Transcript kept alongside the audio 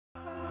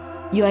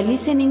You are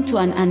listening to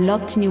an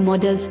Unlocked New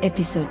Models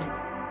episode.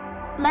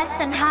 Less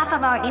than half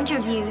of our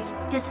interviews,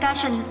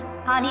 discussions,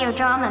 audio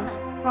dramas,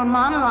 or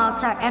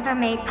monologues are ever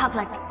made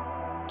public.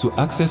 To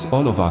access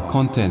all of our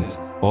content,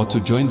 or to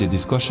join the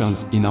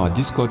discussions in our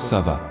Discord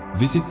server,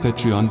 visit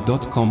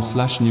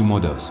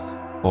patreon.com/newmodels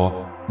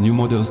or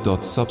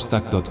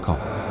newmodels.substack.com.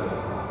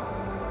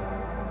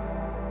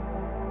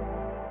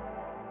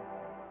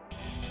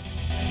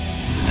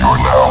 You're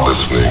now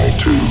listening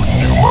to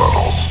New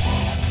Models.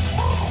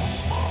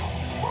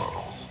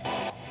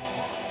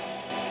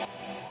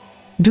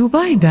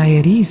 Dubai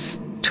Diaries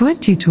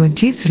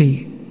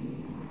 2023.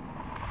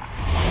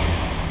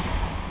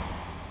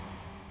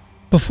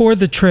 Before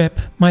the trip,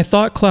 my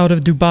thought cloud of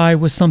Dubai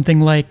was something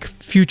like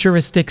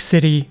futuristic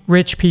city,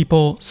 rich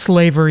people,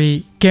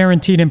 slavery,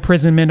 guaranteed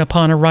imprisonment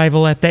upon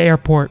arrival at the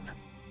airport.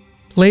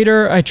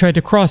 Later, I tried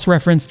to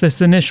cross-reference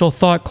this initial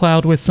thought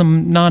cloud with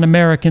some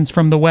non-Americans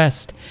from the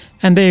West,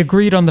 and they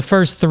agreed on the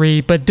first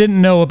three but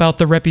didn't know about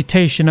the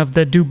reputation of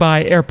the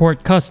Dubai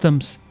airport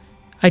customs.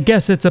 I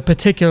guess it's a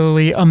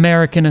particularly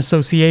American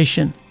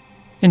association.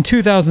 In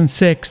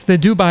 2006, the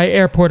Dubai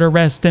airport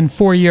arrest and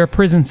 4-year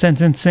prison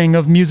sentencing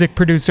of music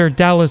producer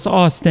Dallas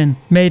Austin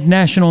made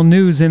national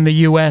news in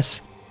the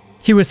US.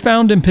 He was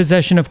found in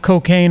possession of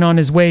cocaine on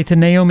his way to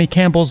Naomi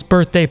Campbell's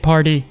birthday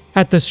party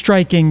at the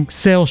striking,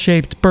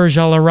 sail-shaped Burj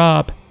Al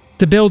Arab,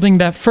 the building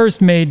that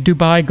first made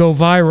Dubai go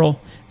viral,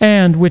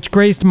 and which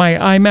graced my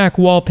iMac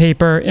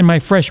wallpaper in my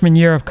freshman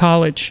year of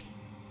college.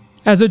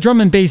 As a drum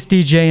and bass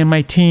DJ in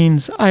my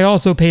teens, I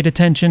also paid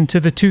attention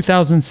to the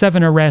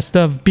 2007 arrest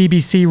of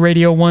BBC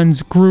Radio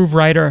 1's Groove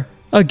Writer,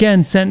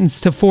 again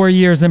sentenced to 4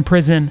 years in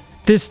prison,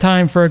 this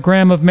time for a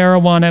gram of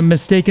marijuana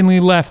mistakenly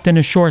left in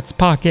a shorts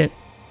pocket.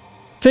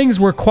 Things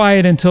were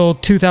quiet until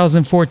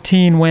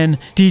 2014 when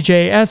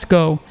DJ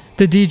Esco,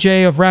 the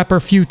DJ of rapper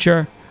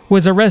Future,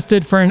 was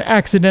arrested for an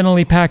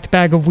accidentally packed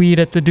bag of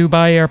weed at the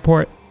Dubai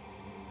airport.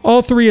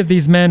 All three of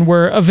these men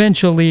were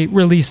eventually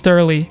released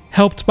early,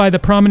 helped by the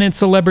prominent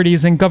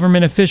celebrities and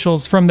government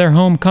officials from their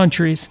home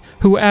countries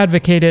who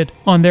advocated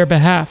on their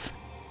behalf.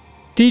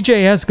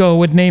 DJ Esco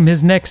would name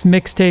his next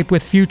mixtape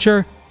with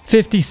Future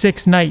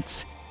 56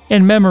 Nights,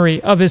 in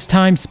memory of his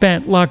time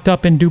spent locked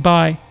up in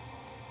Dubai.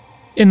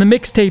 In the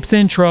mixtape's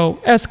intro,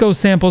 Esco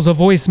samples a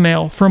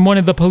voicemail from one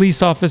of the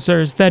police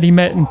officers that he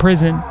met in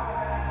prison.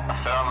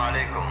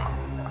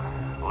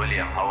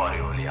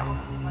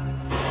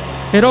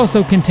 It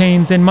also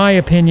contains, in my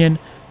opinion,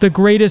 the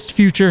greatest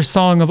Future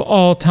song of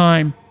all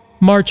time,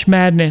 March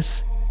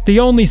Madness, the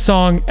only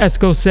song,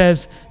 Esco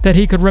says, that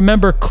he could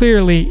remember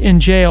clearly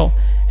in jail,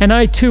 and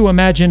I too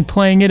imagined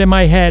playing it in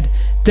my head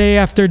day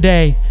after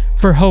day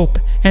for hope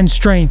and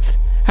strength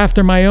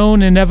after my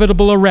own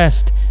inevitable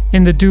arrest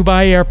in the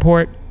Dubai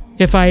airport,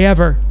 if I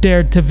ever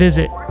dared to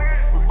visit.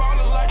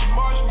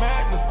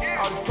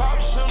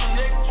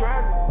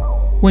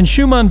 When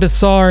Shuman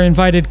Bissar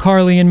invited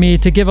Carly and me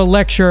to give a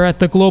lecture at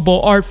the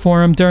Global Art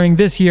Forum during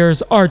this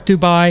year's Art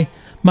Dubai,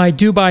 my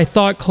Dubai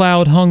thought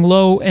cloud hung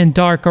low and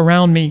dark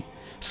around me,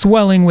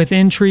 swelling with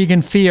intrigue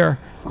and fear,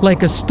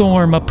 like a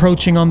storm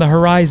approaching on the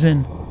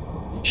horizon.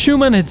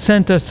 Shuman had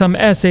sent us some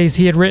essays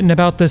he had written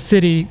about the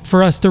city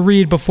for us to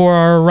read before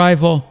our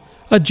arrival,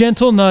 a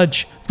gentle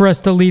nudge for us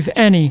to leave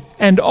any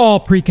and all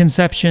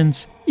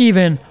preconceptions,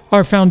 even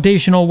our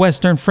foundational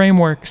Western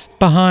frameworks,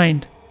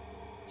 behind.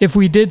 If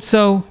we did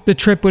so, the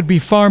trip would be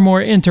far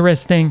more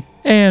interesting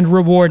and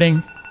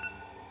rewarding.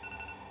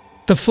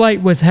 The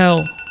flight was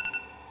hell.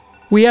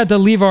 We had to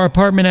leave our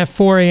apartment at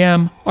 4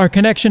 a.m. Our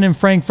connection in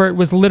Frankfurt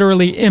was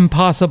literally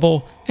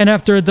impossible, and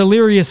after a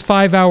delirious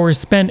 5 hours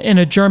spent in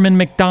a German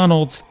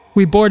McDonald's,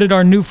 we boarded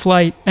our new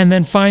flight and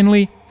then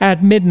finally,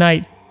 at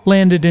midnight,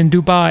 landed in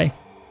Dubai.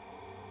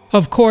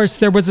 Of course,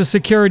 there was a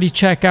security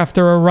check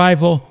after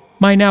arrival,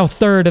 my now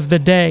third of the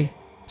day.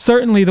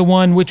 Certainly the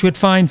one which would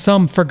find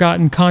some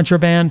forgotten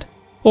contraband,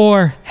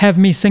 or have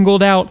me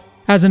singled out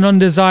as an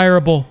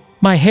undesirable,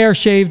 my hair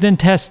shaved and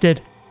tested,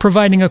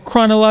 providing a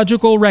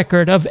chronological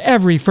record of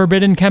every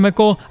forbidden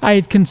chemical I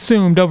had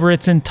consumed over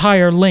its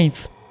entire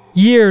length.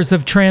 Years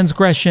of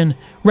transgression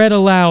read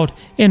aloud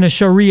in a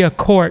Sharia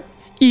court,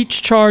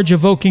 each charge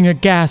evoking a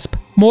gasp,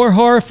 more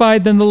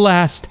horrified than the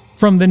last,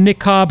 from the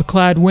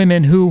niqab-clad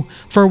women who,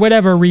 for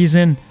whatever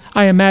reason,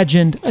 I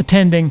imagined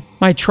attending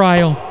my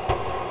trial.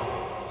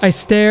 I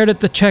stared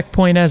at the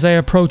checkpoint as I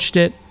approached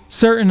it,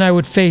 certain I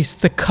would face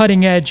the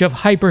cutting edge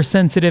of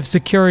hypersensitive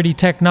security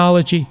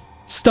technology,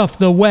 stuff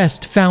the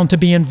West found to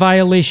be in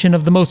violation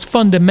of the most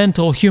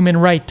fundamental human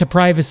right to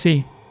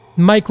privacy.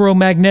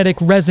 Micromagnetic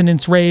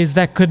resonance rays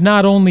that could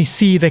not only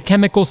see the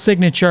chemical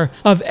signature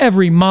of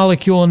every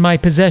molecule in my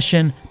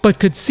possession, but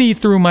could see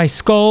through my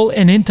skull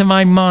and into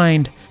my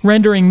mind,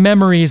 rendering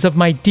memories of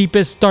my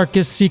deepest,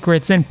 darkest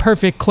secrets in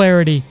perfect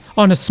clarity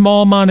on a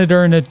small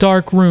monitor in a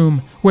dark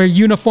room where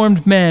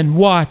uniformed men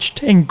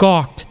watched and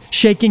gawked,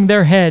 shaking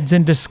their heads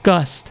in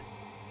disgust.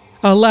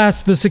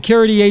 Alas, the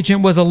security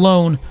agent was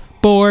alone,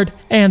 bored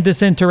and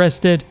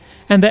disinterested,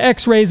 and the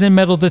X-rays and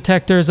metal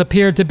detectors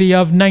appeared to be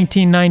of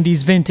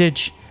 1990s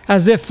vintage,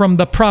 as if from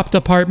the prop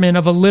department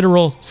of a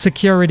literal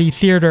security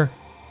theater.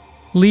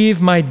 Leave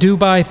my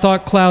Dubai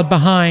thought cloud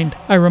behind,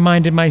 I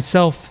reminded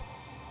myself.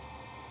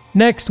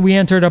 Next, we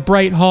entered a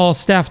bright hall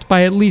staffed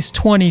by at least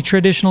 20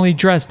 traditionally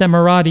dressed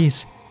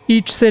Emiratis,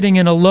 each sitting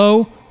in a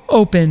low,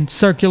 open,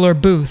 circular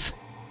booth.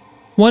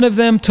 One of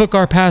them took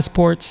our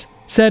passports,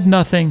 said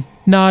nothing,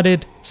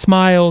 nodded,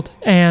 smiled,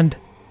 and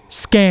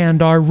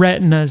scanned our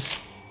retinas.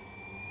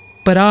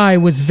 But I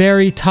was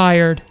very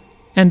tired,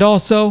 and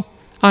also,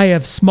 I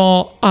have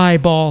small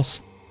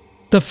eyeballs.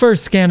 The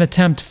first scan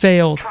attempt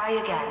failed. Try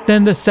again.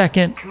 Then the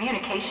second.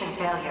 Communication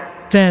failure.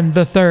 Then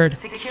the third.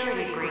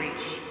 Security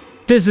breach.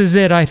 This is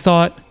it, I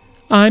thought.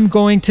 I'm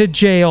going to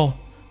jail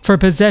for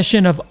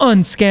possession of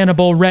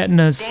unscannable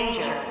retinas.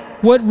 Danger.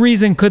 What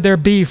reason could there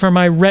be for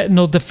my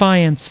retinal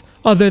defiance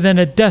other than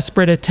a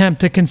desperate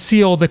attempt to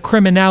conceal the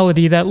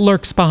criminality that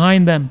lurks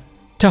behind them,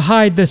 to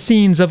hide the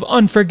scenes of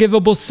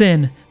unforgivable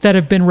sin that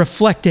have been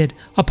reflected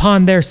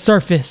upon their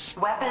surface?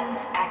 Weapons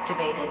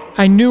activated.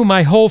 I knew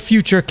my whole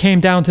future came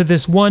down to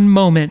this one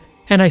moment,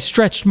 and I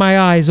stretched my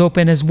eyes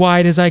open as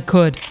wide as I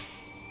could.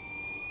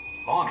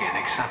 Login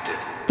accepted.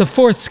 The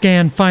fourth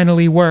scan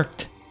finally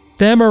worked.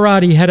 The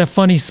Emirati had a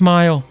funny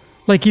smile,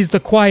 like he's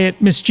the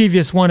quiet,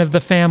 mischievous one of the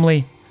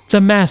family,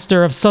 the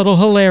master of subtle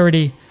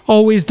hilarity,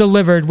 always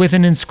delivered with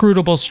an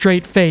inscrutable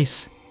straight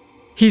face.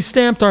 He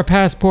stamped our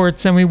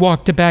passports and we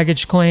walked to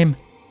baggage claim.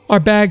 Our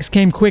bags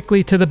came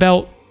quickly to the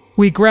belt.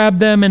 We grabbed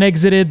them and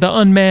exited the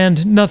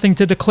unmanned, nothing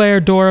to declare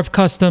door of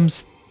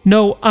customs.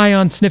 No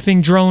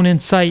ion-sniffing drone in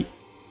sight.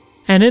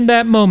 And in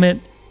that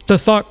moment, the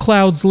thought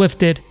clouds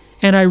lifted,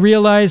 and I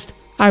realized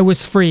I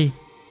was free.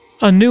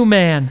 A new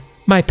man,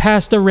 my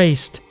past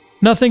erased.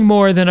 Nothing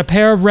more than a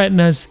pair of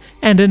retinas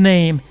and a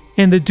name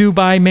in the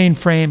Dubai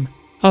mainframe.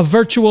 A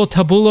virtual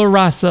tabula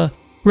rasa,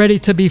 ready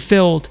to be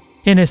filled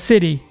in a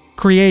city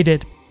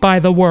created by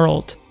the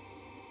world.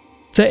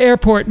 The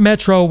airport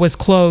metro was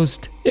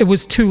closed. It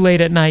was too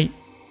late at night.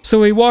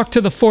 So we walked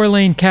to the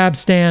 4-lane cab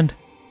stand,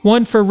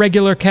 one for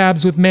regular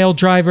cabs with male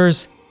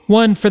drivers,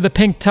 one for the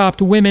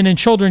pink-topped women and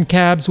children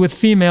cabs with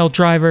female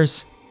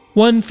drivers,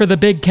 one for the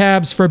big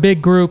cabs for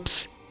big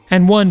groups,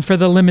 and one for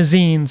the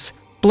limousines,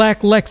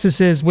 black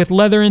Lexuses with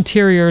leather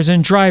interiors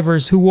and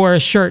drivers who wore a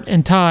shirt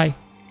and tie.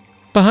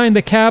 Behind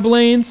the cab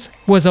lanes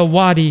was a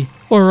wadi,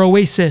 or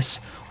oasis,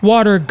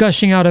 water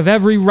gushing out of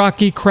every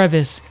rocky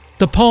crevice,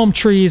 the palm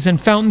trees and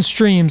fountain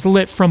streams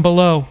lit from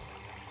below.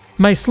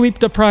 My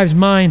sleep-deprived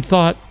mind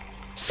thought,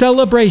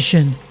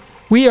 celebration.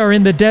 We are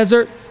in the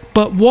desert,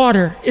 but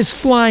water is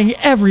flying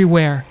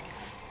everywhere.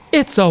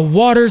 It's a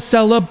water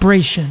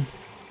celebration.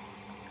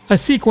 A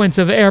sequence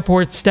of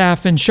airport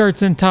staff in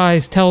shirts and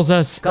ties tells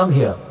us, come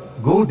here.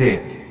 Go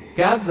there.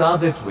 Cabs are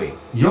that way.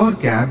 Your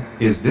cab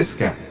is this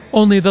cab.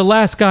 Only the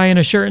last guy in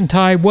a shirt and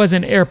tie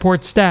wasn't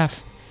airport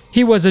staff.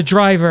 He was a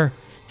driver,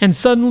 and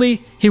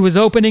suddenly he was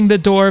opening the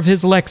door of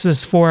his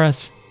Lexus for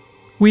us.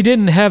 We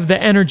didn't have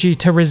the energy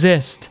to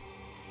resist.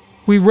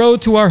 We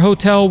rode to our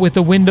hotel with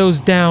the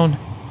windows down.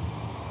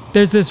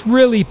 There's this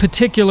really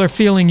particular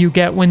feeling you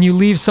get when you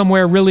leave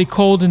somewhere really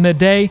cold in the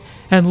day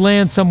and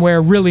land somewhere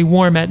really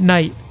warm at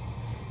night.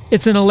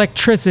 It's an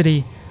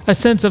electricity, a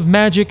sense of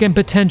magic and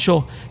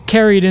potential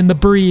carried in the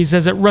breeze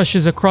as it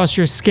rushes across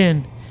your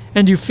skin,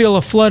 and you feel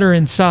a flutter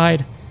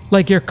inside,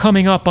 like you're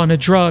coming up on a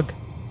drug.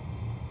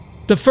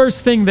 The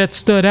first thing that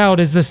stood out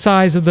is the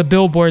size of the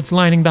billboards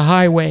lining the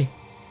highway.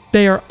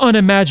 They are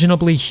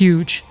unimaginably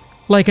huge,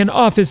 like an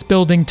office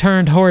building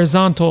turned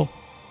horizontal.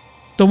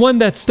 The one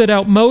that stood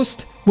out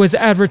most was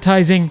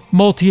advertising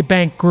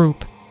Multi-Bank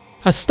Group,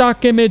 a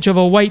stock image of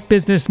a white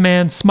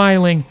businessman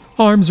smiling,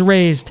 arms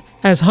raised,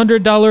 as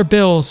 $100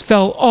 bills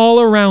fell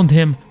all around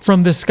him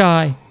from the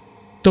sky.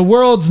 The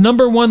world's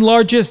 #1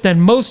 largest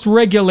and most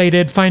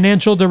regulated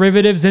financial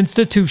derivatives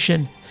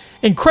institution.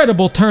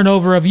 Incredible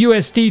turnover of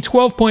USD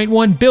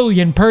 12.1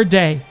 billion per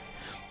day.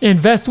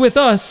 Invest with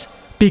us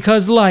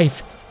because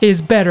life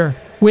is better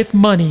with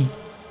money,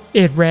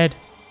 it read.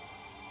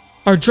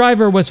 Our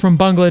driver was from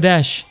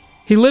Bangladesh.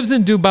 He lives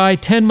in Dubai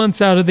 10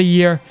 months out of the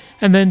year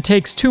and then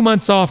takes 2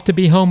 months off to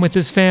be home with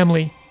his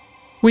family.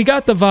 We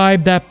got the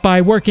vibe that by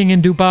working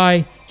in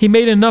Dubai, he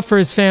made enough for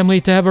his family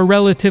to have a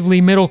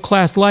relatively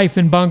middle-class life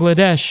in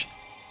Bangladesh.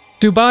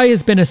 Dubai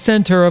has been a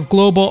center of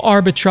global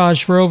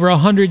arbitrage for over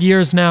 100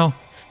 years now,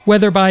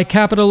 whether by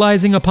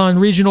capitalizing upon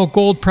regional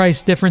gold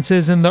price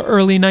differences in the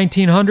early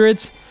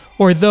 1900s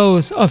or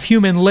those of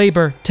human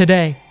labor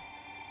today.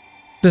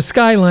 The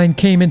skyline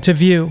came into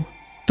view,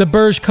 the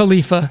Burj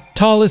Khalifa,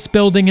 tallest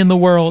building in the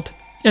world,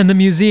 and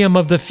the Museum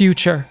of the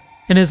Future,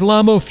 an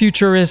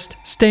Islamo-futurist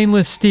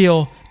stainless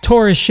steel,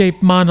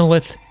 torus-shaped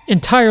monolith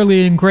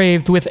entirely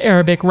engraved with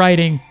Arabic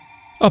writing,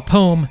 a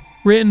poem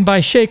written by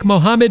Sheikh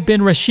Mohammed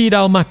bin Rashid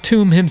Al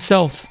Maktoum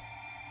himself.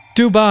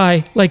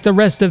 Dubai, like the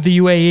rest of the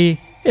UAE,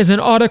 is an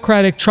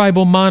autocratic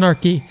tribal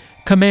monarchy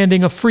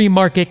commanding a free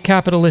market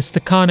capitalist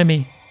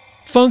economy.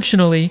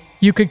 Functionally,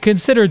 you could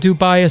consider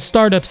Dubai a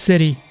startup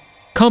city.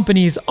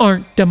 Companies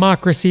aren't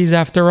democracies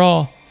after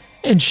all,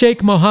 and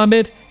Sheikh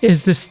Mohammed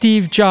is the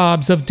Steve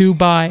Jobs of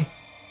Dubai.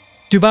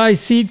 Dubai's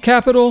seed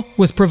capital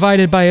was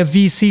provided by a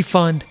VC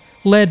fund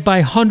led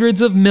by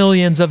hundreds of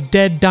millions of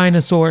dead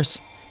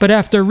dinosaurs. But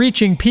after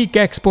reaching peak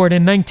export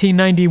in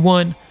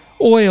 1991,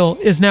 oil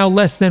is now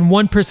less than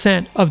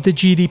 1% of the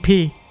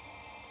GDP.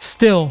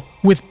 Still,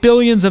 with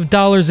billions of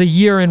dollars a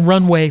year in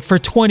runway for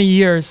 20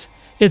 years,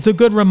 it's a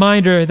good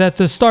reminder that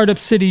the startup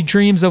city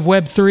dreams of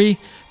Web3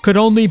 could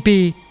only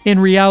be, in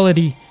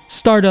reality,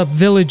 startup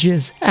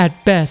villages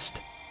at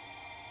best.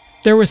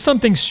 There was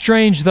something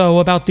strange, though,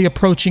 about the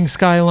approaching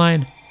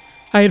skyline.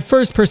 I had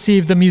first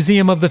perceived the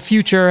Museum of the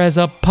Future as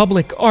a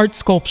public art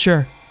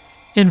sculpture.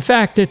 In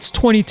fact, it's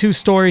 22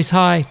 stories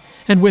high,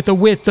 and with a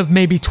width of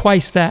maybe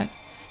twice that,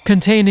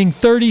 containing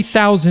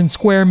 30,000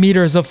 square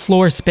meters of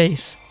floor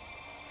space.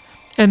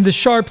 And the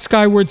sharp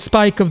skyward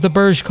spike of the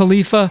Burj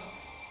Khalifa,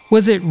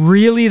 was it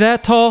really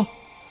that tall?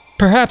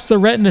 Perhaps the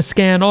retina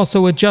scan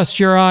also adjusts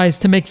your eyes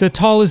to make the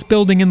tallest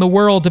building in the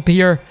world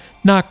appear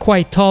not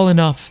quite tall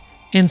enough,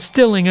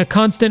 instilling a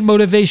constant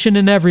motivation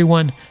in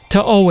everyone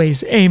to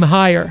always aim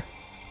higher.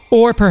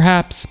 Or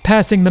perhaps,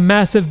 passing the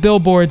massive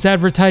billboards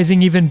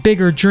advertising even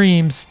bigger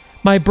dreams,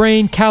 my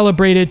brain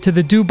calibrated to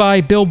the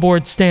Dubai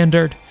billboard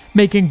standard,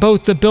 making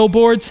both the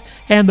billboards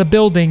and the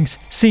buildings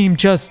seem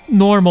just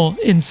normal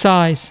in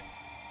size.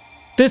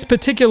 This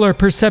particular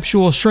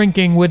perceptual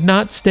shrinking would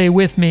not stay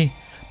with me,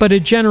 but a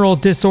general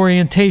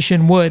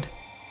disorientation would.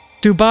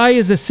 Dubai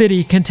is a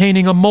city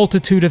containing a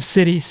multitude of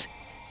cities,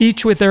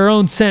 each with their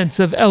own sense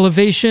of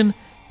elevation,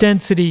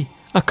 density,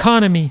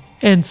 economy,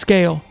 and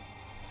scale.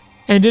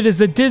 And it is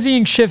the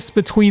dizzying shifts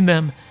between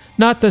them,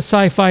 not the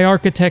sci-fi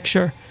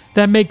architecture,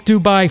 that make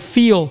Dubai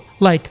feel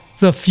like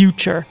the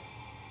future.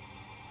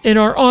 In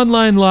our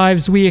online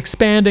lives, we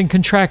expand and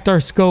contract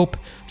our scope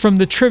from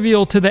the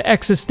trivial to the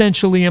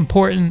existentially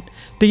important,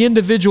 the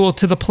individual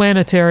to the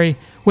planetary,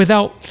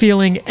 without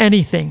feeling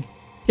anything,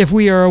 if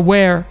we are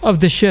aware of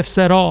the shifts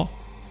at all.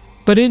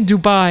 But in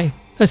Dubai,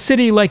 a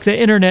city like the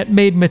internet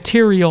made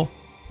material,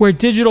 where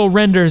digital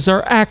renders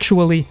are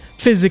actually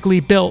physically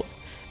built,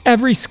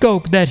 every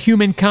scope that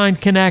humankind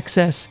can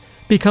access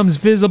becomes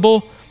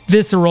visible,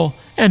 visceral,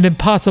 and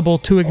impossible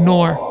to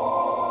ignore.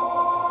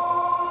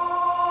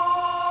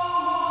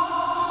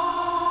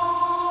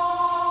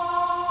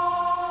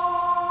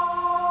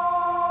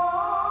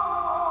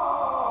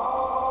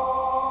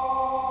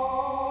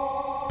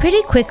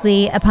 Pretty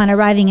quickly upon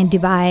arriving in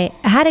Dubai,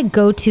 I had a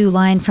go-to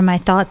line for my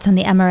thoughts on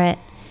the emirate.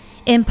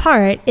 In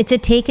part, it's a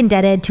take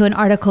indebted to an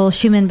article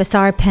Shuman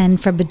Basar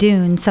penned for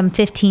Badoon some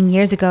 15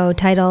 years ago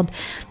titled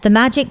 "The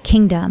Magic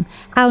Kingdom: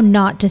 How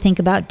Not to Think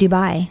About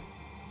Dubai."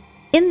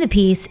 In the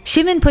piece,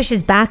 Shuman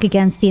pushes back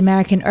against the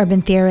American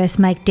urban theorist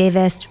Mike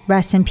Davis,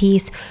 rest in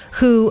peace,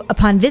 who,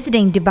 upon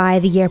visiting Dubai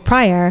the year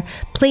prior,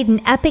 played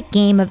an epic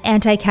game of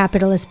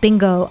anti-capitalist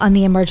bingo on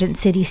the emergent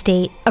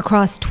city-state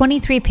across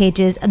 23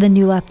 pages of the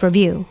New Left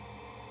Review.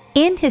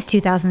 In his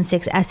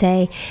 2006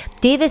 essay,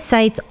 Davis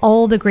cites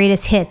all the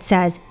greatest hits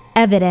as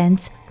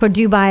evidence for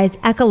Dubai's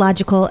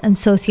ecological and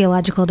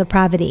sociological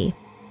depravity,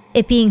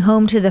 it being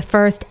home to the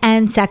first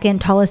and second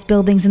tallest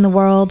buildings in the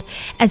world,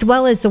 as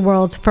well as the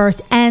world's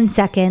first and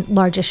second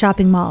largest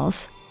shopping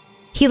malls.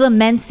 He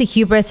laments the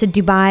hubris of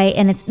Dubai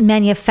and its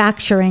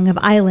manufacturing of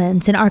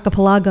islands and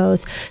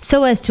archipelagos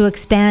so as to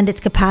expand its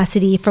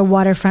capacity for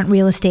waterfront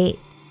real estate.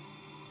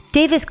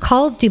 Davis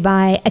calls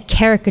Dubai a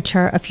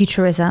caricature of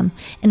futurism,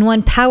 and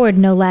one powered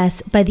no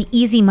less by the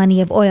easy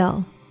money of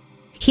oil.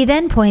 He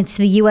then points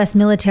to the U.S.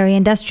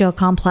 military-industrial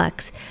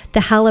complex, the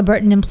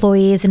Halliburton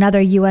employees and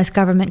other U.S.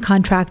 government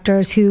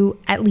contractors who,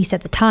 at least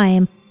at the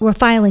time, were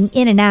filing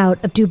in and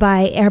out of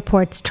Dubai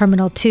Airport's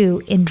Terminal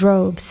 2 in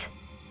droves.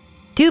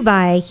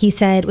 Dubai, he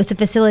said, was a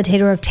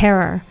facilitator of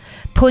terror,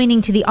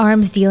 pointing to the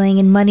arms dealing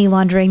and money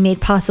laundering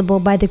made possible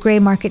by the gray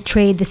market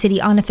trade the city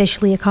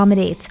unofficially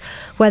accommodates,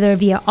 whether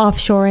via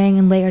offshoring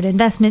and layered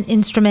investment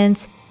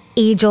instruments,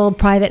 age-old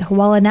private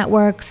hawala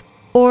networks,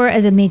 or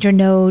as a major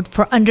node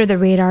for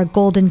under-the-radar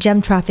gold and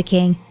gem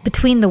trafficking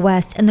between the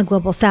West and the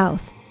global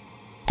South.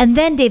 And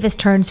then Davis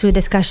turns to a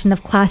discussion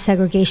of class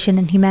segregation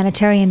and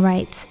humanitarian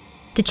rights,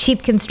 the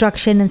cheap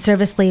construction and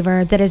service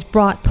labor that has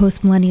brought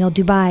post-millennial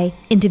Dubai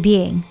into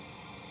being.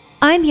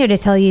 I'm here to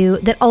tell you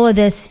that all of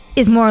this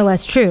is more or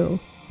less true,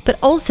 but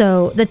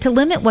also that to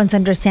limit one's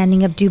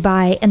understanding of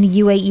Dubai and the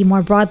UAE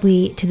more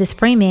broadly to this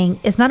framing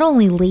is not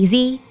only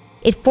lazy,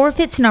 it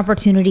forfeits an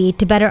opportunity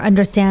to better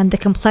understand the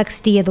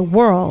complexity of the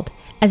world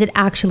as it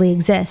actually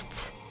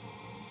exists.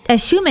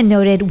 As Shuman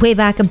noted way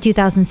back in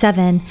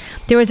 2007,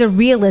 there is a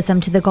realism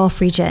to the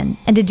Gulf region,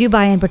 and to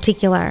Dubai in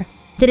particular,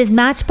 that is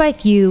matched by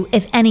few,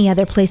 if any,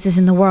 other places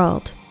in the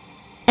world.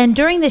 And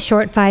during the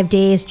short 5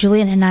 days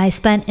Julian and I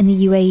spent in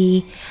the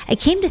UAE, I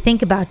came to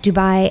think about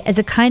Dubai as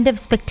a kind of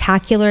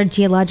spectacular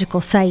geological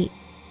site,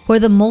 where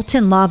the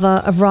molten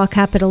lava of raw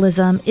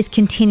capitalism is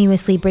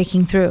continuously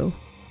breaking through.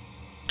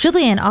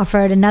 Julian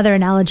offered another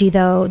analogy,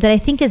 though, that I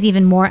think is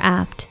even more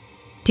apt.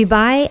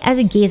 Dubai as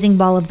a gazing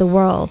ball of the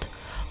world,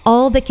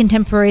 all that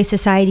contemporary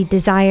society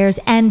desires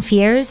and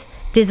fears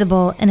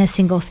visible in a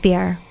single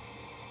sphere.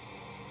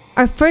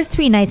 Our first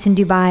 3 nights in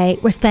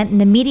Dubai were spent in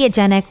a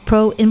mediagenic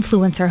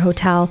pro-influencer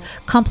hotel,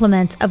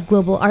 compliments of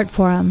Global Art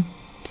Forum.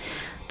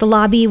 The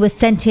lobby was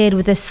scented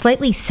with a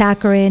slightly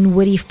saccharine,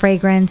 woody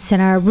fragrance,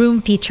 and our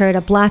room featured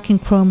a black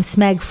and chrome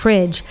Smeg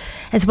fridge,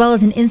 as well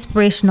as an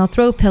inspirational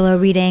throw pillow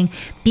reading,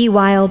 "Be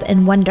wild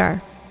and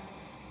wonder."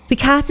 We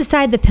cast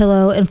aside the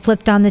pillow and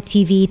flipped on the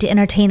TV to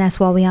entertain us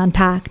while we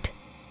unpacked.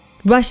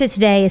 Russia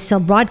Today is still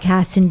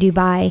broadcast in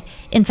Dubai.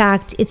 In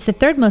fact, it's the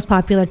 3rd most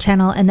popular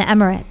channel in the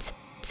Emirates.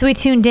 So we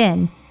tuned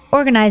in,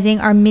 organizing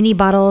our mini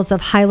bottles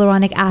of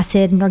hyaluronic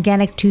acid and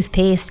organic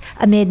toothpaste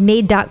amid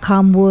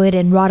Made.com wood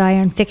and wrought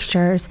iron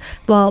fixtures,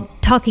 while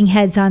talking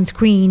heads on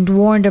screen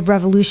warned of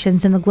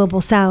revolutions in the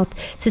global south,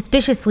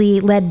 suspiciously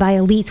led by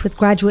elites with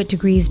graduate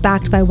degrees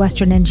backed by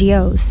Western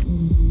NGOs.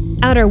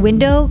 Out our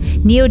window,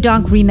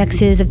 neo-donk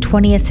remixes of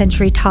 20th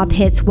century top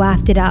hits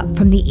wafted up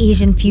from the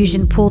Asian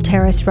fusion pool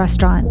terrace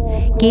restaurant.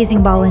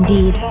 Gazing ball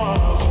indeed.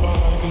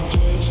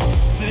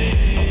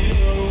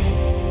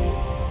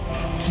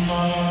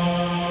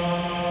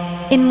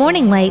 In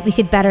morning light, we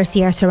could better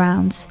see our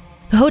surrounds.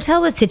 The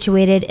hotel was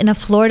situated in a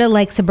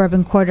Florida-like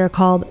suburban quarter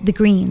called The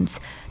Greens,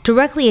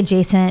 directly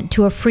adjacent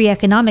to a free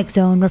economic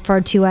zone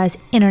referred to as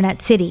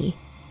Internet City,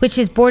 which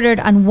is bordered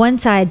on one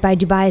side by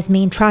Dubai's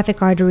main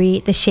traffic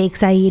artery, the Sheikh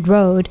Zayed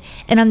Road,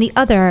 and on the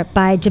other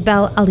by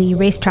Jebel Ali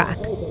racetrack.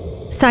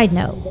 Side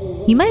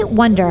note, you might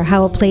wonder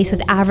how a place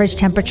with average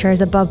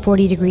temperatures above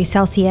 40 degrees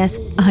Celsius,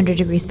 100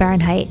 degrees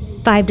Fahrenheit,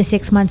 5 to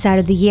 6 months out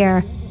of the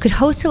year, could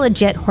host a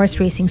legit horse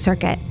racing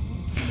circuit.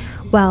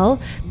 Well,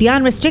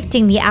 beyond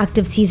restricting the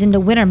active season to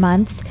winter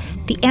months,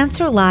 the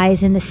answer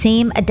lies in the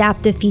same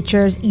adaptive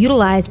features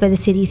utilized by the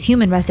city's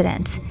human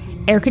residents: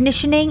 air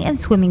conditioning and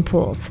swimming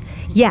pools.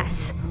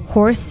 Yes,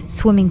 horse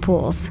swimming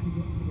pools.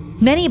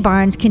 Many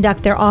barns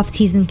conduct their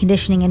off-season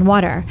conditioning in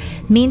water,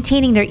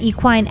 maintaining their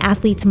equine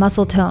athletes'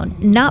 muscle tone,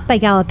 not by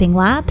galloping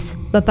laps,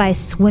 but by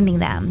swimming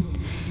them.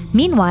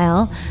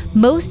 Meanwhile,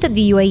 most of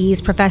the UAE's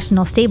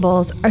professional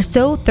stables are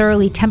so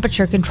thoroughly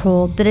temperature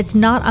controlled that it's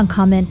not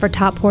uncommon for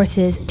top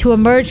horses to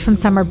emerge from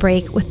summer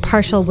break with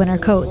partial winter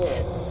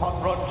coats.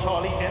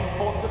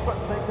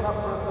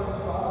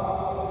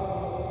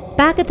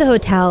 Back at the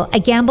hotel, I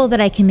gamble that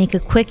I can make a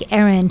quick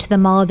errand to the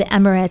Mall of the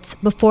Emirates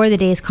before the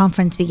day's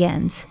conference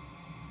begins.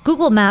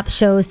 Google Maps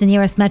shows the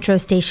nearest metro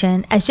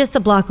station as just a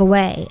block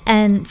away,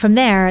 and from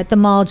there, the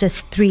mall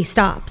just 3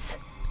 stops.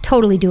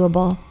 Totally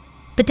doable.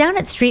 But down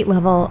at street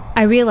level,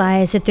 I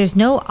realize that there's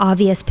no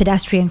obvious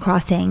pedestrian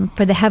crossing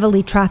for the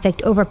heavily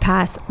trafficked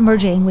overpass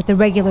merging with the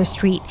regular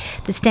street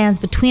that stands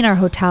between our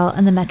hotel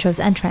and the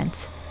metro's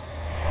entrance.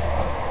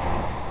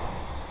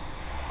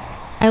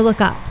 I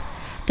look up.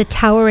 The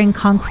towering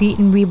concrete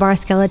and rebar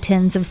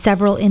skeletons of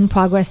several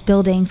in-progress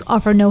buildings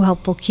offer no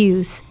helpful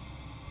cues.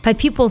 My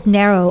pupils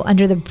narrow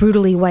under the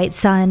brutally white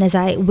sun as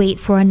I wait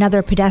for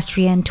another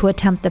pedestrian to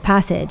attempt the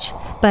passage.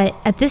 But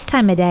at this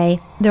time of day,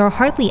 there are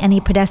hardly any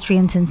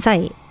pedestrians in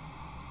sight.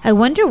 I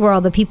wonder where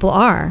all the people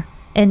are,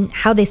 and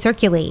how they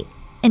circulate,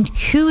 and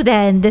who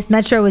then this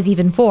metro is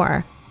even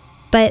for.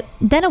 But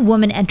then a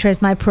woman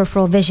enters my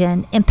peripheral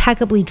vision,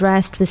 impeccably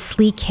dressed with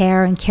sleek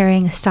hair and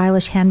carrying a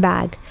stylish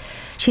handbag.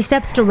 She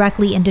steps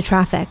directly into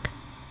traffic.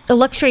 A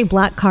luxury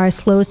black car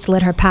slows to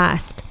let her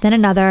past, then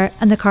another,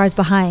 and the cars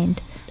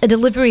behind. A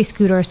delivery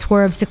scooter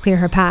swerves to clear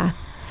her path.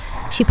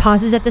 She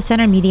pauses at the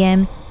center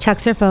median,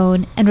 checks her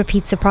phone, and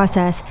repeats the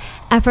process,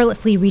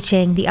 effortlessly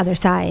reaching the other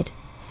side.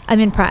 I'm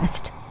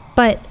impressed,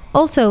 but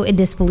also in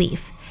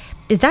disbelief.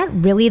 Is that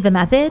really the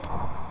method?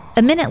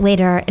 A minute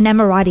later, an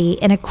Emirati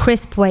in a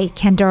crisp white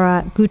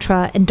Kandura,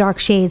 Gutra, and dark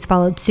shades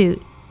followed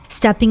suit,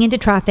 stepping into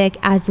traffic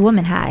as the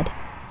woman had.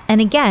 And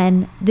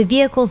again, the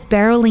vehicles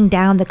barreling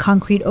down the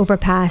concrete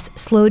overpass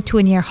slowed to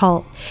a near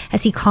halt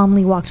as he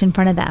calmly walked in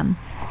front of them.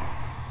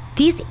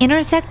 These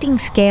intersecting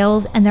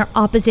scales and their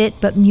opposite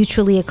but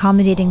mutually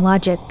accommodating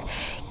logic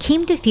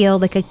came to feel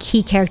like a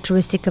key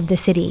characteristic of the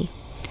city.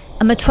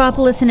 A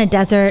metropolis in a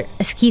desert,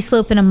 a ski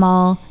slope in a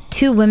mall,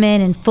 2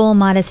 women in full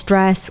modest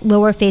dress,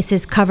 lower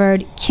faces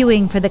covered,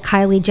 queuing for the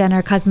Kylie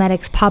Jenner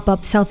Cosmetics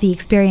pop-up selfie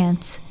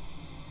experience.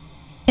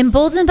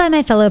 Emboldened by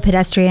my fellow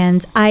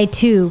pedestrians, I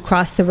too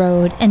crossed the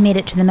road and made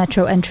it to the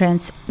metro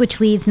entrance, which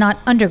leads not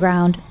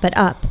underground, but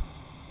up.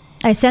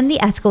 I ascend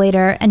the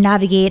escalator and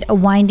navigate a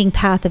winding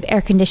path of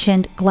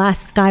air-conditioned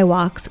glass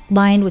skywalks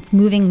lined with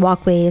moving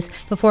walkways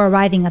before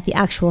arriving at the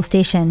actual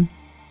station.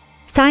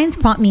 Signs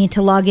prompt me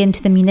to log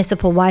into the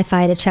municipal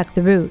Wi-Fi to check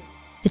the route.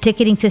 The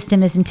ticketing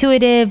system is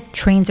intuitive,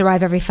 trains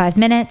arrive every 5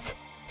 minutes.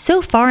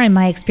 So far in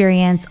my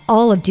experience,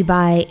 all of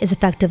Dubai is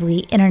effectively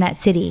Internet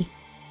City.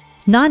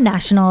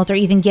 Non-nationals are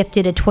even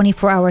gifted a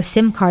 24-hour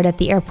SIM card at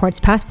the airport's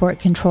passport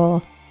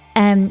control.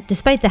 And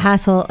despite the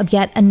hassle of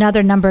yet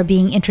another number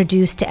being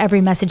introduced to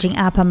every messaging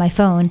app on my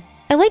phone,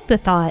 I like the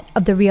thought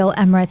of the real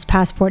Emirates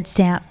passport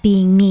stamp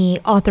being me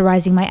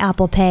authorizing my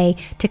Apple Pay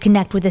to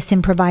connect with a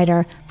SIM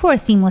provider for a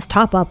seamless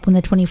top-up when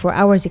the 24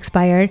 hours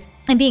expired,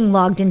 and being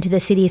logged into the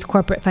city's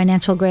corporate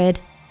financial grid.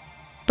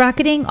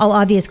 Bracketing all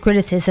obvious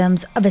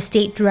criticisms of a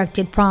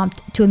state-directed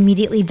prompt to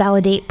immediately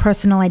validate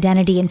personal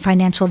identity and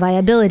financial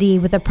viability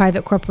with a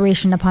private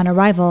corporation upon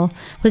arrival,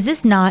 was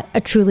this not a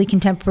truly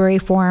contemporary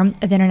form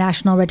of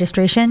international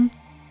registration?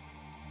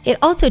 It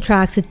also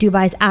tracks with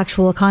Dubai's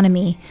actual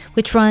economy,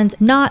 which runs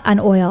not on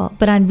oil,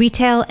 but on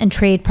retail and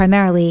trade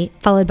primarily,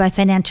 followed by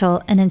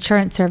financial and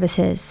insurance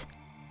services.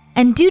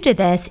 And due to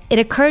this, it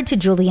occurred to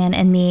Julian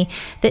and me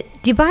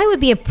that Dubai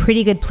would be a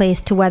pretty good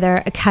place to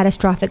weather a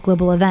catastrophic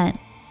global event.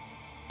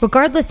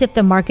 Regardless if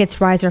the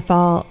markets rise or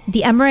fall,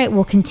 the emirate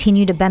will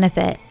continue to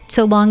benefit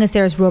so long as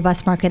there is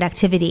robust market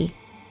activity.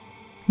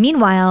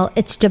 Meanwhile,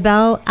 its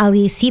Jebel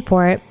Ali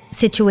seaport,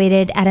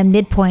 situated at a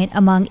midpoint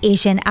among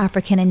Asian,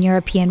 African, and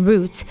European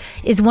routes,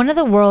 is one of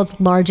the world's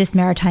largest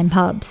maritime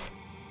hubs.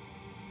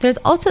 There's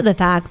also the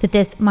fact that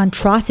this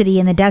monstrosity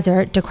in the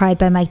desert, decried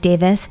by Mike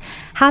Davis,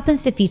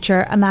 happens to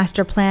feature a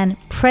master plan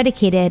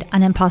predicated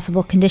on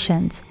impossible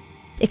conditions.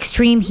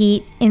 Extreme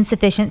heat,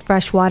 insufficient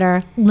fresh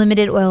water,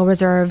 limited oil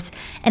reserves,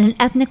 and an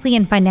ethnically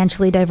and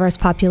financially diverse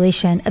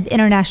population of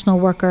international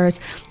workers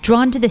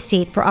drawn to the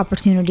state for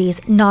opportunities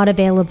not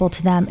available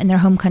to them in their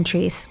home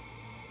countries.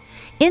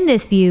 In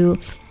this view,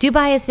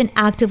 Dubai has been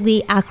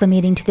actively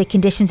acclimating to the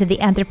conditions of the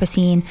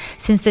Anthropocene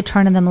since the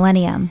turn of the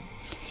millennium.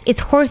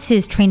 Its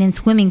horses train in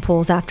swimming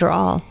pools, after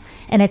all,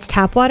 and its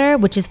tap water,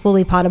 which is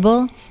fully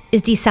potable,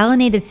 is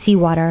desalinated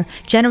seawater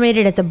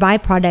generated as a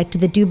byproduct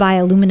of the Dubai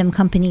Aluminum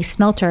Company's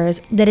smelters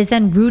that is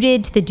then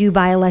routed to the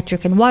Dubai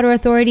Electric and Water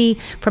Authority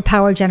for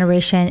power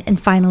generation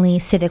and finally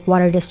civic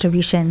water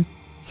distribution.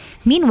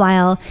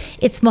 Meanwhile,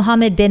 its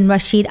Mohammed bin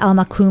Rashid Al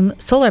Maktoum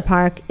solar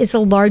park is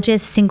the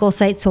largest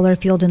single-site solar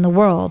field in the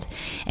world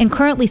and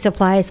currently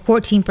supplies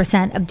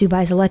 14% of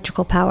Dubai's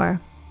electrical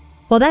power.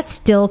 While that's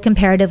still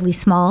comparatively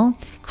small,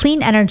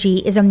 clean energy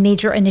is a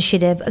major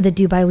initiative of the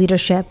Dubai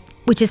leadership,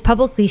 which is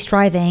publicly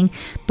striving,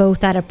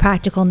 both out of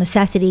practical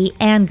necessity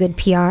and good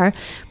PR,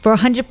 for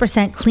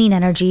 100% clean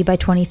energy by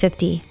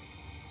 2050.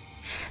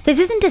 This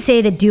isn't to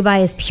say that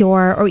Dubai is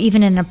pure or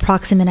even an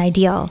approximate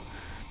ideal.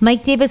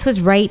 Mike Davis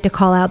was right to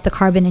call out the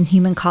carbon and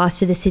human cost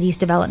to the city's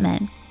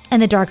development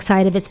and the dark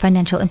side of its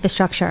financial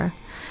infrastructure.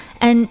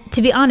 And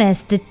to be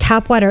honest, the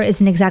tap water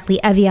isn't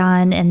exactly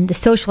Evian, and the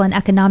social and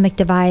economic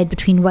divide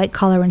between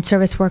white-collar and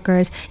service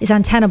workers is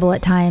untenable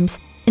at times.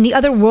 And the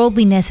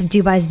otherworldliness of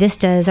Dubai's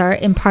vistas are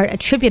in part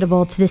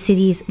attributable to the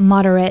city's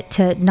moderate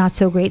to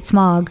not-so-great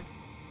smog.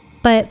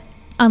 But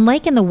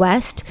unlike in the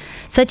West,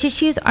 such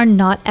issues are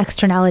not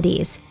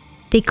externalities.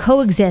 They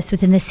coexist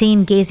within the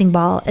same gazing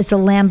ball as the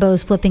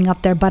Lambos flipping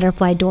up their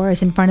butterfly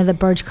doors in front of the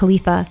Burj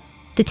Khalifa,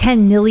 the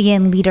 10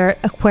 million-liter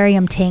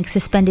aquarium tank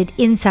suspended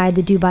inside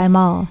the Dubai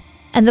Mall,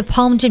 and the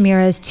Palm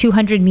Jumeirah's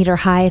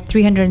 200-meter-high,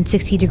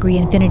 360-degree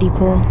infinity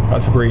pool.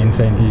 That's a pretty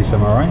insane view,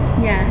 am I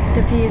right? Yeah,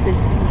 the views are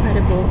just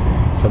incredible.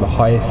 So the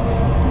highest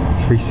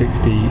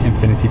 360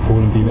 infinity pool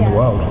and view in the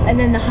world. And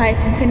then the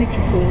highest infinity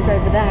pool is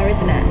over there,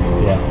 isn't it?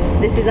 Yeah. So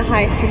this is the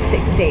highest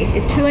 360.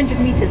 It's 200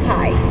 meters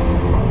high.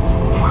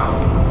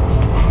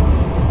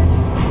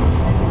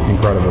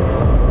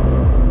 Incredible.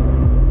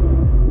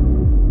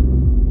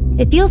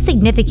 It feels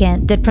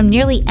significant that from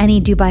nearly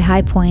any Dubai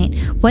high point,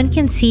 one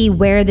can see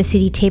where the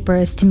city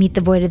tapers to meet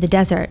the void of the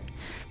desert,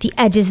 the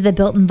edges of the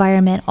built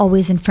environment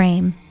always in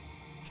frame.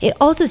 It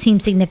also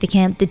seems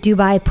significant that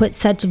Dubai put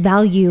such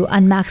value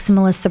on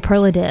maximalist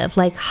superlative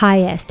like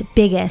highest,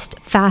 biggest,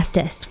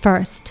 fastest,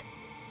 first.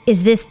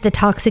 Is this the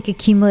toxic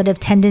accumulative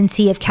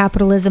tendency of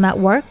capitalism at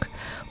work,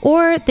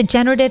 or the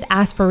generative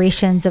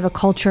aspirations of a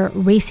culture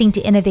racing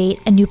to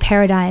innovate a new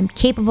paradigm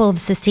capable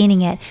of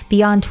sustaining it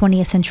beyond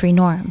 20th century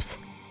norms?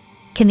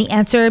 Can the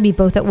answer be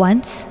both at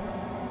once?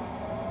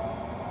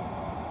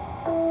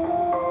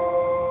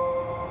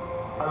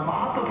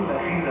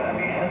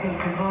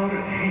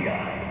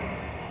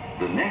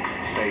 The next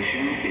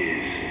station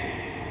is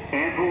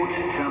Airport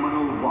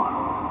Terminal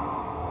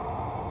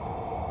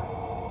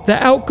 1.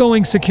 The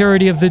outgoing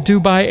security of the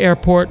Dubai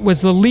airport was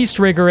the least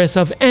rigorous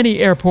of any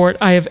airport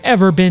I have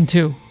ever been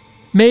to.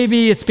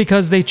 Maybe it's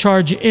because they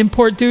charge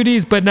import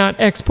duties but not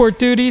export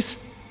duties,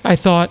 I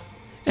thought,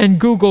 and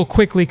Google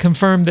quickly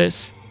confirmed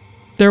this.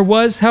 There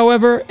was,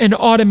 however, an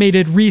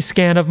automated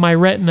rescan of my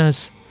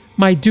retinas,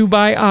 my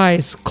Dubai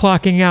eyes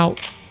clocking out.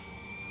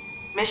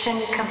 Mission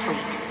complete.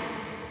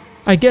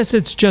 I guess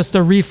it's just a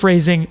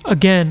rephrasing,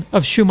 again,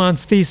 of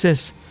Schumann's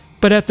thesis,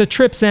 but at the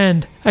trip's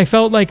end, I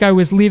felt like I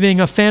was leaving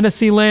a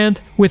fantasy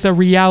land with a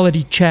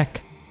reality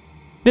check.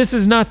 This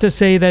is not to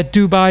say that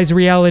Dubai's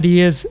reality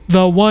is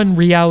the one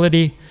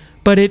reality,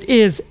 but it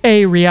is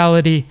a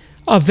reality,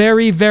 a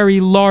very, very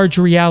large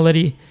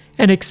reality,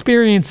 and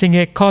experiencing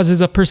it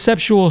causes a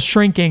perceptual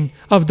shrinking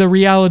of the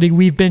reality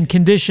we've been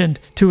conditioned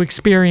to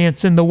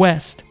experience in the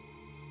West.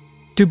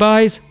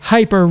 Dubai's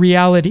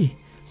hyper-reality,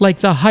 like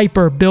the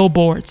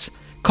hyper-billboards,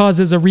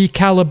 causes a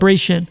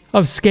recalibration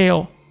of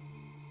scale.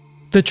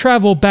 The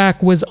travel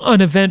back was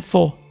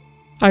uneventful.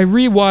 I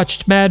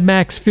rewatched Mad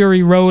Max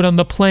Fury Road on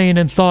the plane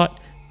and thought,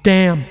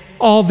 damn,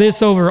 all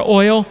this over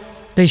oil?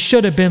 They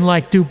should have been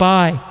like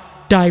Dubai,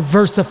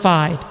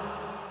 diversified.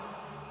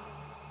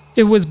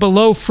 It was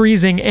below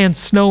freezing and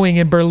snowing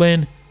in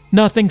Berlin,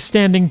 nothing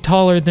standing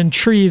taller than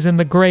trees in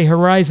the gray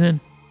horizon.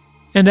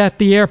 And at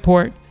the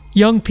airport,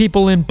 young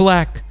people in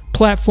black,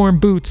 platform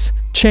boots,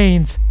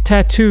 chains,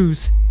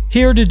 tattoos,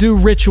 here to do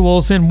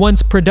rituals in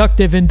once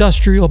productive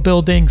industrial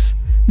buildings,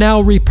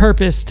 now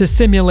repurposed to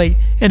simulate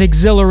an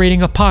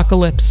exhilarating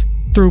apocalypse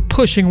through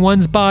pushing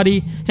one's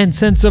body and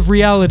sense of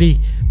reality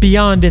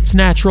beyond its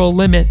natural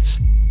limits.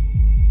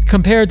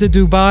 Compared to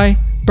Dubai,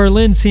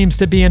 Berlin seems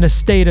to be in a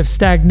state of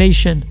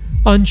stagnation,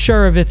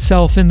 unsure of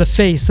itself in the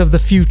face of the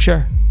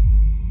future.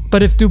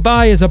 But if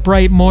Dubai is a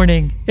bright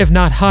morning, if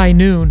not high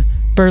noon,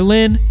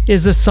 Berlin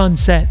is a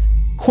sunset,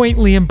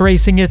 quaintly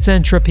embracing its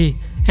entropy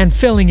and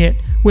filling it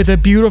with a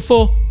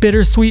beautiful,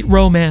 bittersweet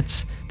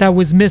romance that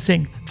was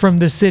missing from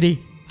the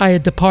city I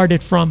had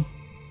departed from.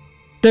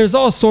 There's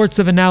all sorts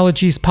of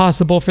analogies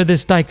possible for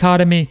this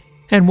dichotomy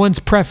and one's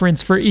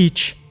preference for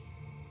each.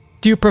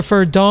 Do you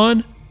prefer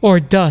dawn or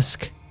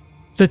dusk?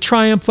 The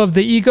triumph of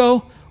the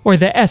ego or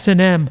the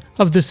S&M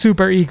of the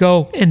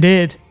superego and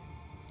id?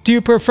 Do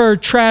you prefer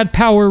trad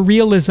power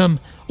realism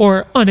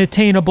or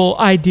unattainable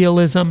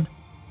idealism?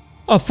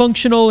 A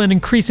functional and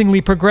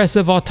increasingly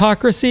progressive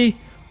autocracy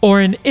or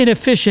an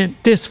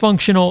inefficient,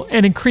 dysfunctional,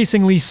 and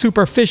increasingly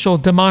superficial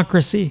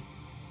democracy?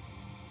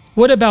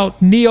 What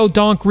about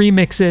neo-donk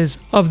remixes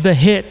of the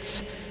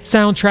hits,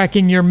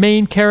 soundtracking your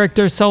main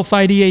character's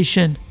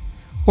self-ideation?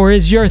 Or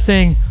is your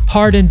thing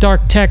hard and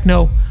dark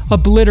techno,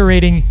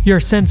 obliterating your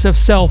sense of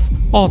self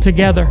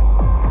altogether?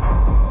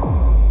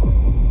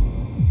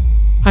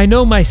 I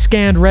know my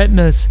scanned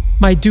retinas,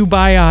 my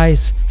Dubai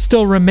eyes,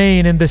 still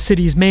remain in the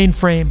city's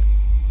mainframe.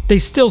 They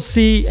still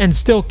see and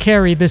still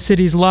carry the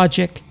city's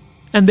logic,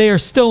 and they are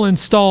still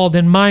installed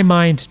in my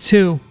mind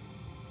too.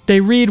 They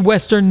read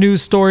Western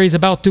news stories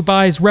about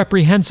Dubai's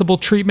reprehensible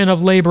treatment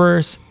of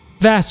laborers,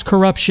 vast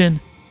corruption,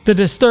 the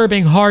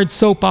disturbing hard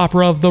soap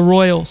opera of the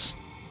royals.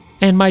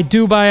 And my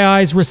Dubai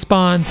eyes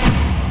respond,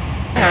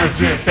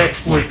 as if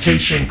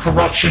exploitation,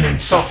 corruption, and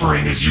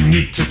suffering is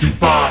unique to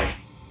Dubai.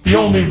 The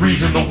only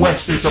reason the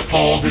West is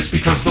appalled is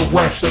because the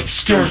West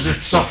obscures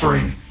its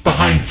suffering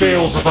behind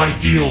veils of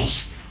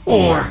ideals,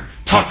 or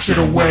tucks it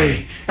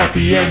away at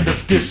the end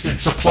of distant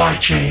supply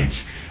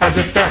chains, as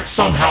if that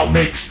somehow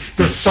makes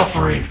the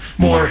suffering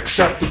more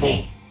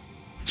acceptable.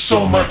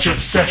 So much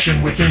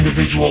obsession with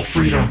individual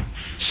freedom,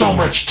 so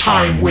much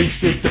time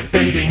wasted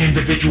debating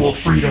individual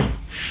freedom,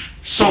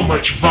 so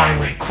much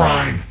violent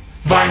crime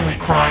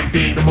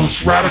being the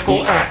most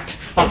radical act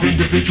of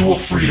individual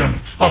freedom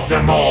of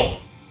them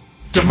all.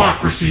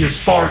 Democracy is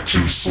far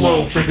too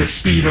slow for the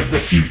speed of the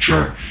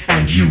future,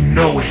 and you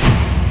know it.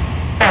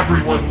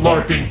 Everyone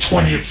LARPing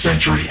 20th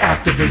century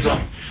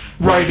activism,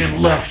 right and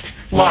left,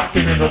 locked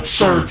in an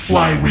absurd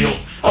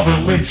flywheel of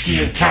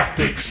Alinskyan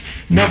tactics,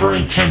 never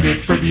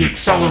intended for the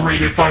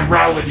accelerated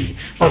virality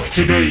of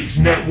today's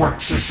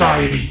network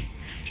society.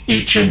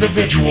 Each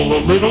individual a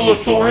little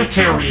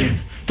authoritarian,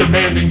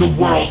 demanding the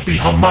world be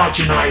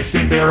homogenized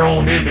in their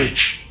own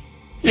image.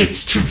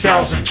 It's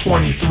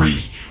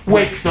 2023.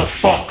 Wake the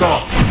fuck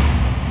up.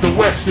 The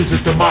West is a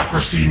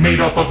democracy made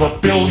up of 1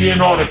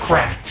 billion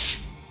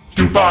autocrats.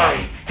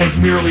 Dubai has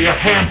merely a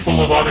handful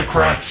of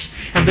autocrats,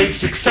 and they've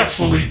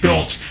successfully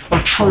built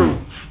a true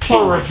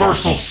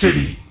pluriversal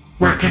city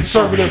where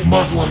conservative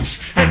Muslims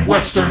and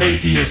Western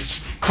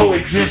atheists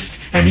coexist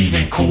and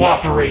even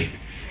cooperate,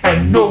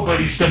 and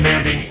nobody's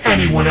demanding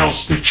anyone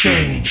else to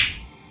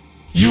change.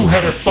 You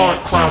had a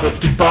thought cloud of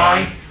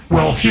Dubai?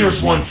 Well,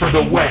 here's one for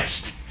the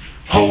West.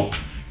 Hope,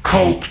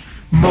 cope,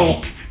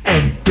 mope,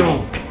 and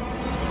dope.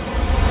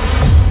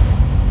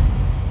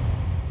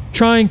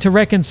 Trying to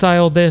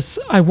reconcile this,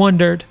 I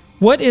wondered,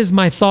 what is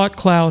my thought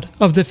cloud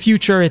of the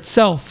future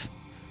itself?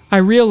 I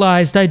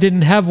realized I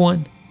didn't have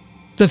one.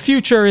 The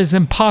future is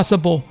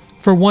impossible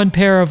for one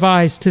pair of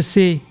eyes to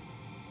see.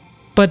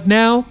 But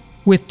now,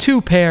 with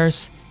 2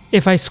 pairs,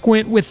 if I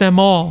squint with them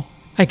all,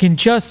 I can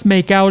just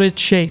make out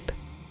its shape.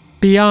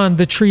 Beyond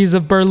the trees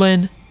of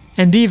Berlin,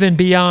 and even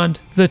beyond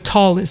the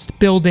tallest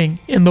building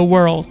in the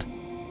world.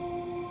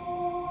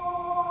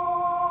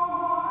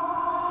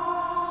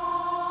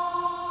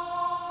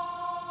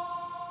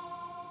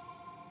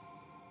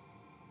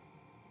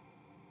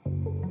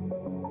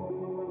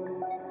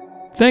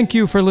 Thank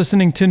you for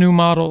listening to New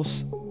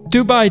Models.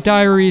 Dubai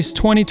Diaries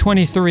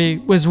 2023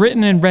 was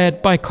written and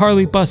read by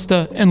Carly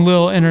Busta and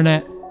Lil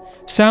Internet.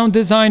 Sound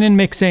design and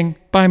mixing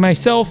by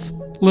myself,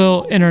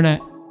 Lil Internet.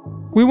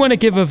 We want to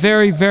give a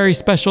very, very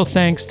special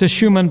thanks to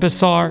Shuman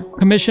Basar,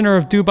 Commissioner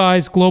of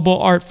Dubai's Global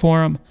Art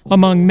Forum,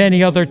 among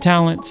many other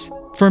talents,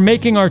 for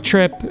making our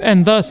trip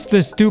and thus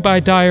this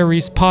Dubai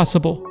Diaries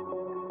possible.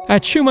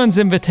 At Shuman's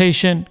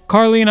invitation,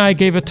 Carly and I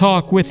gave a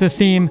talk with the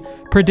theme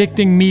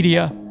Predicting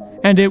Media,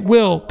 and it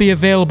will be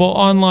available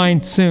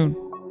online soon.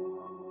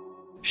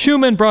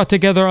 Shuman brought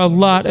together a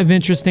lot of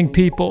interesting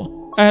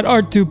people at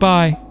Art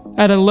Dubai,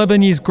 at a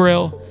Lebanese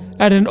grill,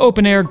 at an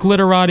open-air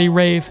glitterati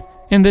rave,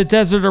 in the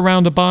desert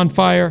around a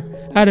bonfire,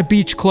 at a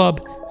beach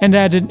club, and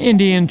at an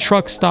Indian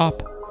truck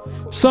stop.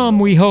 Some,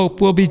 we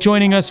hope, will be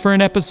joining us for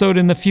an episode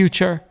in the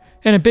future,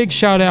 And a big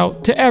shout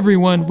out to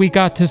everyone we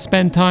got to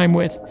spend time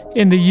with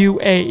in the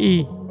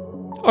UAE.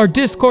 Our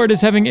Discord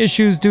is having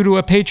issues due to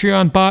a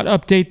Patreon bot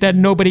update that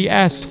nobody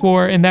asked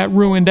for and that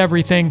ruined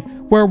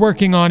everything. We're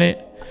working on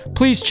it.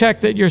 Please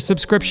check that your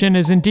subscription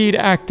is indeed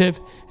active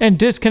and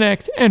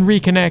disconnect and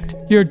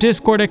reconnect your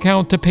Discord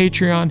account to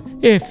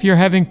Patreon if you're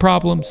having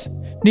problems.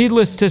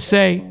 Needless to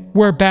say,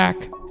 we're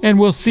back and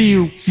we'll see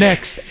you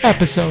next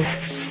episode.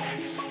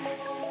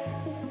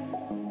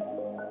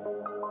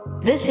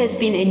 This has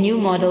been a New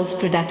Models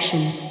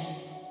production.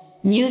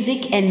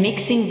 Music and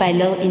mixing by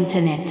Lil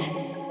Internet.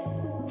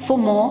 For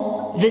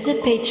more,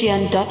 visit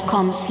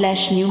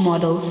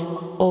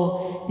patreon.com/newmodels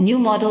or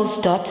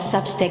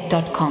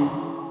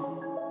newmodels.substack.com.